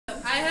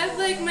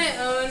like my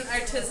own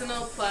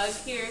artisanal plug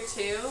here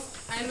too.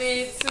 I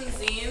made some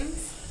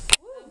zines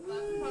of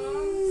love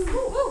poems.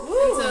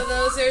 And so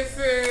those are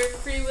for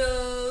free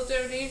will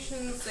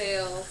donation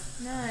sales.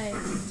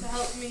 Nice. To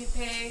help me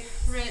pay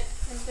rent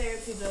and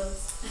therapy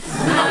bills.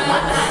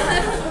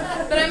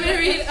 But I'm going to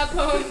read a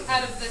poem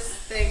out of this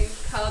thing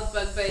called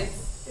Bug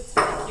Bites. It's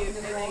really cute,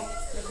 I think.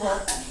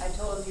 Nicole, I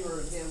told him you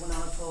were one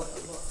on a poet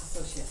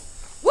associate.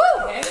 Woo!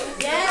 Okay.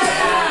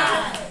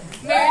 Yeah!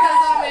 Mary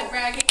does all my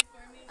bragging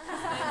for me.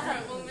 Like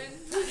front woman.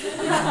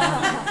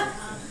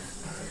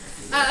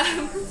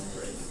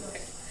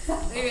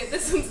 Anyway,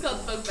 this one's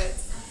called Bug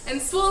Bites. And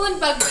swollen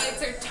bug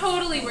bites are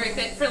totally worth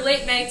it for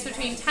late nights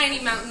between tiny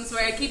mountains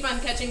where I keep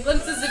on catching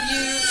glimpses of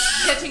you,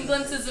 catching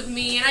glimpses of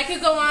me, and I could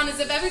go on as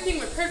if everything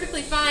were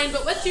perfectly fine,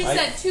 but what you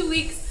said 2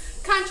 weeks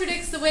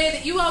contradicts the way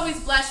that you always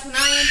blush when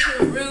I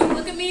enter a room.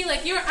 Look at me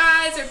like your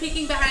eyes are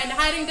peeking behind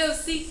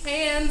hide-and-go-seek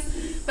hands,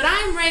 but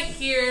I'm right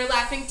here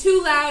laughing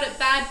too loud at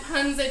bad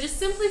puns. I just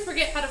simply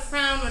forget how to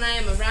frown when I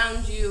am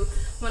around you,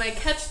 when I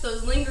catch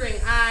those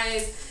lingering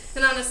eyes,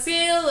 and on a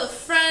scale of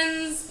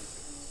friends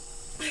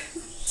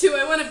do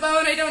I want a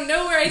bone? I don't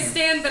know where I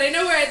stand, but I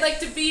know where I'd like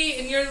to be,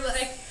 and you're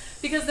like,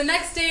 because the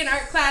next day in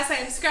art class I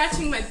am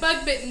scratching my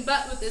bug-bitten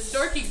butt with this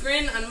dorky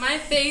grin on my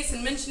face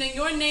and mentioning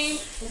your name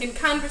in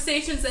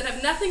conversations that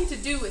have nothing to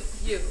do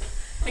with you.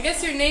 I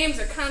guess your names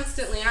are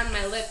constantly on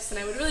my lips, and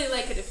I would really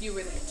like it if you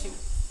were there too.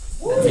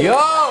 Yo!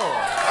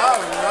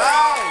 Alright!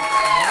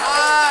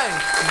 Nice!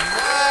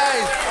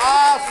 Nice!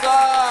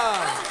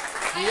 Awesome!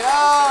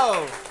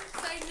 Yo!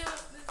 Side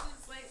note, this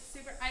is like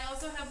super. I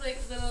also have like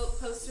little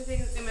poster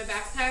things in my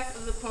backpack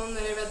of the poem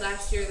that I read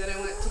last year that I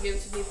want to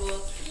give to people.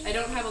 I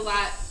don't have a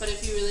lot, but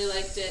if you really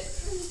liked it,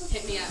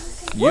 hit me up.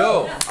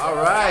 Yo!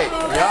 Alright!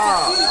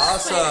 Yeah!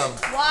 Awesome!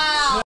 Wow!